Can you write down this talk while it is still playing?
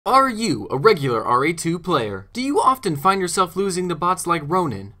Are you a regular RA2 player? Do you often find yourself losing to bots like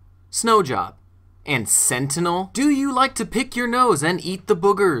Ronin, Snowjob, and Sentinel? Do you like to pick your nose and eat the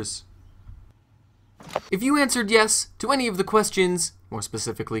boogers? If you answered yes to any of the questions, more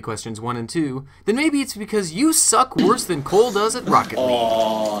specifically questions 1 and 2, then maybe it's because you suck worse than Cole does at Rocket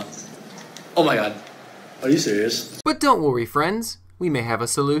League. Oh my god. Are you serious? But don't worry, friends. We may have a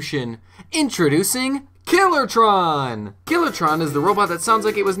solution. Introducing Killertron! Killertron is the robot that sounds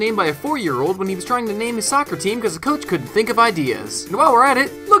like it was named by a 4-year-old when he was trying to name his soccer team because the coach couldn't think of ideas. And while we're at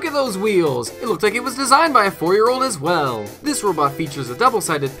it, look at those wheels! It looked like it was designed by a 4-year-old as well. This robot features a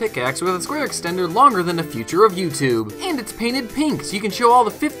double-sided pickaxe with a square extender longer than the future of YouTube. And it's painted pink, so you can show all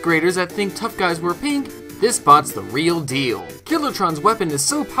the 5th graders that think tough guys wear pink, this bot's the real deal. Killertron's weapon is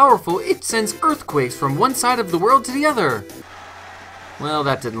so powerful, it sends earthquakes from one side of the world to the other. Well,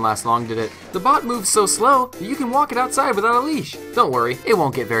 that didn't last long, did it? The bot moves so slow that you can walk it outside without a leash. Don't worry, it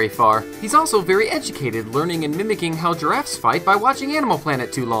won't get very far. He's also very educated, learning and mimicking how giraffes fight by watching Animal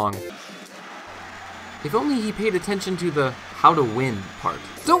Planet too long. If only he paid attention to the how to win part.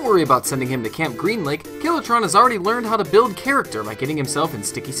 Don't worry about sending him to Camp Green Lake. Killertron has already learned how to build character by getting himself in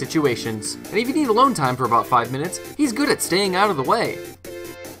sticky situations. And if you need alone time for about 5 minutes, he's good at staying out of the way.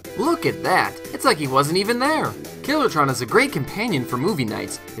 Look at that! It's like he wasn't even there! Killertron is a great companion for movie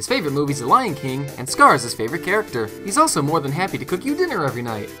nights. His favorite movie's The Lion King, and Scar is his favorite character. He's also more than happy to cook you dinner every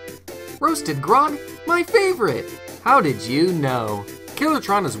night. Roasted grog? My favorite! How did you know?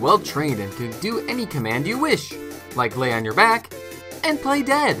 Killertron is well trained and can do any command you wish, like lay on your back and play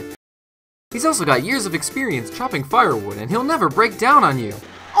dead. He's also got years of experience chopping firewood, and he'll never break down on you.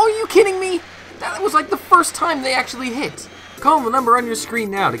 Oh, are you kidding me? That was like the first time they actually hit. Call the number on your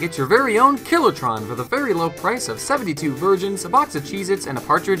screen now to get your very own Killertron for the very low price of 72 virgins, a box of Cheez-Its, and a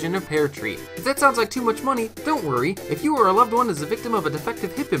partridge in a pear tree. If that sounds like too much money, don't worry. If you or a loved one is a victim of a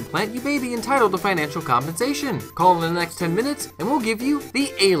defective hip implant, you may be entitled to financial compensation. Call in the next 10 minutes, and we'll give you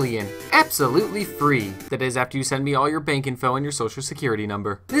the Alien, absolutely free. That is, after you send me all your bank info and your social security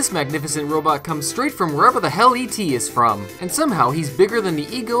number. This magnificent robot comes straight from wherever the hell E.T. is from, and somehow he's bigger than the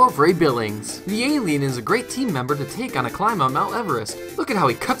ego of Ray Billings. The Alien is a great team member to take on a climb on Mount Everest. Look at how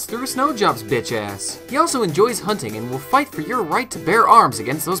he cuts through Snowjob's bitch ass. He also enjoys hunting and will fight for your right to bear arms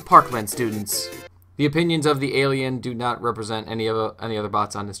against those Parkland students. The opinions of the Alien do not represent any other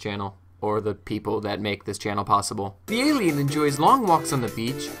bots on this channel, or the people that make this channel possible. The Alien enjoys long walks on the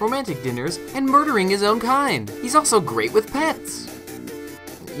beach, romantic dinners, and murdering his own kind. He's also great with pets.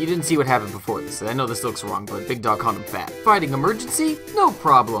 You didn't see what happened before this. I know this looks wrong, but Big Dog called him fat. Fighting emergency? No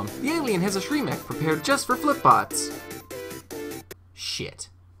problem. The Alien has a Shremek prepared just for flipbots. Shit.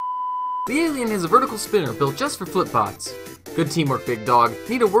 The Alien has a vertical spinner built just for flipbots. Good teamwork, Big Dog.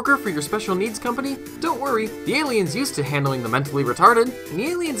 Need a worker for your special needs company? Don't worry, the Alien's used to handling the mentally retarded, and the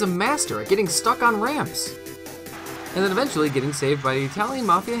Alien's a master at getting stuck on ramps. And then eventually getting saved by the Italian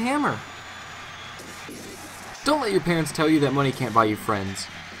Mafia hammer. Don't let your parents tell you that money can't buy you friends,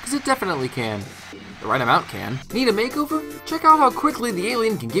 because it definitely can. The right amount can. Need a makeover? Check out how quickly the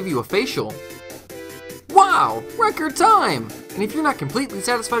Alien can give you a facial. Wow! Record time! And if you're not completely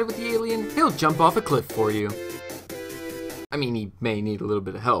satisfied with the Alien, he'll jump off a cliff for you. I mean, he may need a little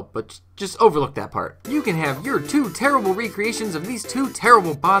bit of help, but just overlook that part. You can have your 2 terrible recreations of these 2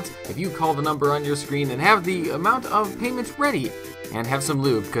 terrible bots if you call the number on your screen and have the amount of payments ready. And have some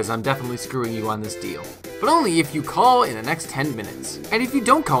lube, because I'm definitely screwing you on this deal. But only if you call in the next 10 minutes. And if you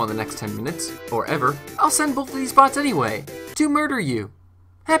don't call in the next 10 minutes, or ever, I'll send both of these bots anyway, to murder you.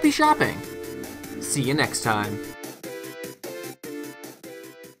 Happy shopping! See you next time.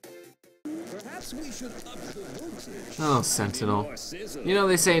 Oh, Sentinel. You know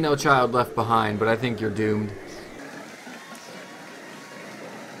they say no child left behind, but I think you're doomed.